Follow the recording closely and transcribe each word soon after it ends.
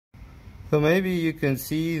So maybe you can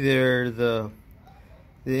see there the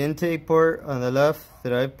intake port on the left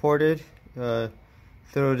that I ported. Throat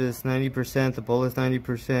is 90%, the bowl is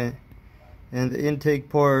 90%, and the intake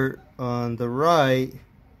port on the right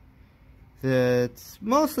that's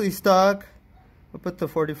mostly stock. I'll put the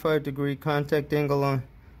 45-degree contact angle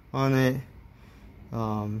on it.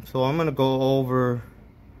 So I'm gonna go over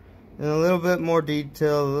in a little bit more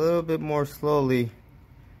detail, a little bit more slowly.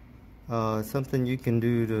 Something you can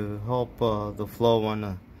do to help the flow on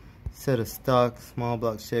a set of stock small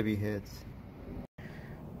block Chevy heads.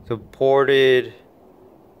 So ported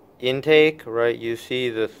intake, right? You see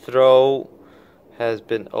the throat has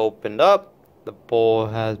been opened up, the bowl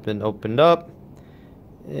has been opened up,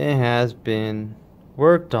 it has been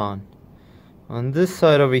worked on. On this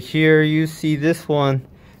side over here, you see this one.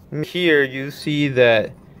 Here you see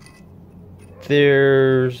that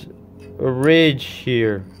there's a ridge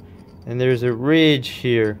here, and there's a ridge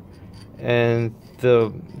here, and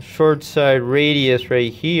the short side radius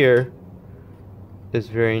right here is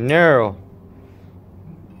very narrow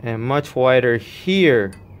and much wider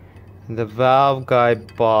here. And the valve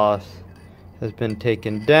guide boss has been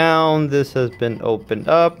taken down, this has been opened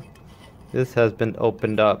up, this has been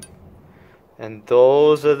opened up, and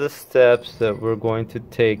those are the steps that we're going to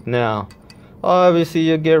take now. Obviously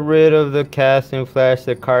you get rid of the casting flash,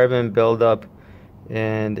 the carbon buildup,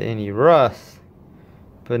 and any rust.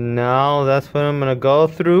 But now that's what I'm gonna go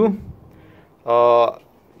through.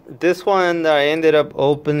 This one I ended up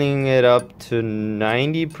opening it up to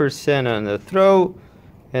 90% on the throat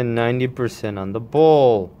and 90% on the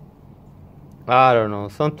bowl. I don't know,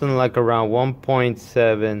 something like around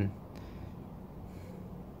 1.72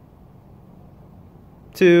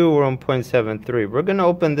 or 1.73. We're gonna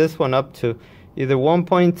open this one up to either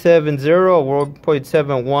 1.70 or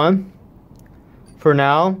 1.71 for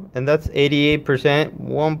now, and that's 88%,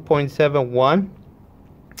 1.71.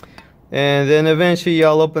 And then eventually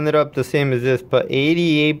I'll open it up the same as this, but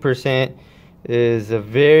 88% is a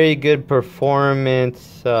very good performance.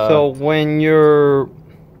 So when you're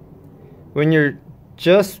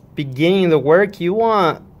just beginning the work, you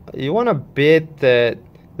want a bit that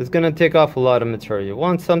is going to take off a lot of material. You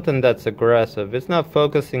want something that's aggressive. It's not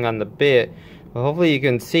focusing on the bit, but hopefully you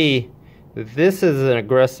can see that this is an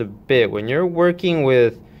aggressive bit. When you're working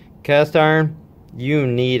with cast iron, you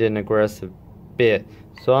need an aggressive bit.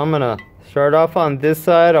 So I'm gonna start off on this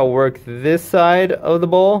side. I'll work this side of the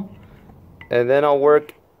bowl, and then I'll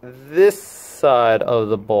work this side of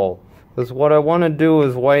the bowl. Because what I want to do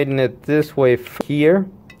is widen it this way here,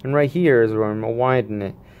 and right here is where I'm gonna widen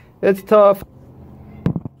it. It's tough.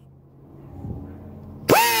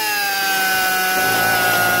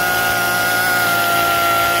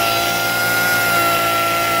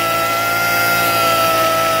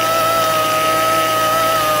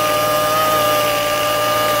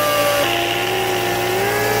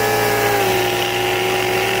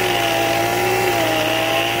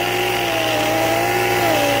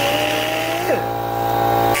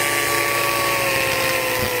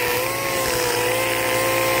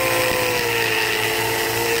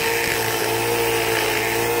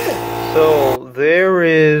 So there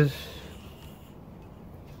is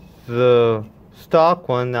the stock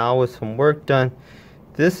one now with some work done.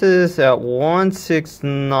 This is at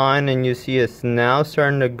 169, and you see it's now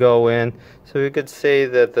starting to go in. So we could say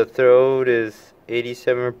that the throat is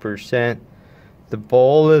 87%. The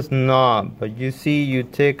bowl is not, but you see you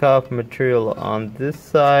take off material on this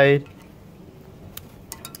side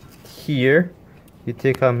here. You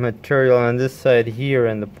take off material on this side here,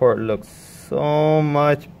 and the port looks so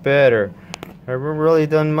much better. I haven't really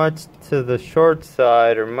done much to the short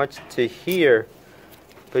side or much to here,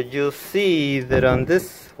 but you'll see that on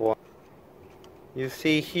this one, you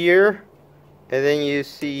see here, and then you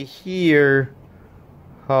see here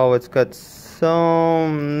how it's got so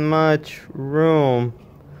much room.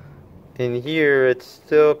 In here it's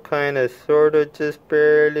still kind of sort of just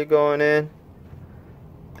barely going in.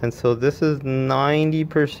 And so this is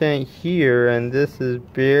 90% here, and this is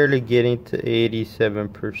barely getting to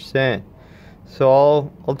 87%.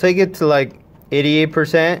 So I'll take it to like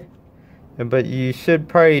 88%, but you should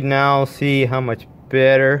probably now see how much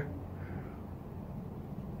better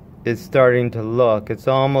it's starting to look. It's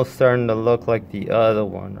almost starting to look like the other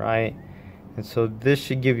one, right? And so this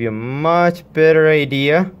should give you a much better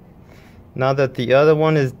idea. Now that the other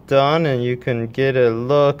one is done, and you can get a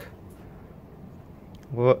look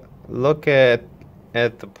at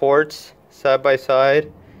the ports side by side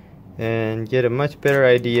and get a much better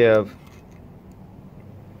idea of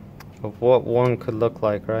what one could look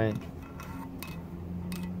like, right?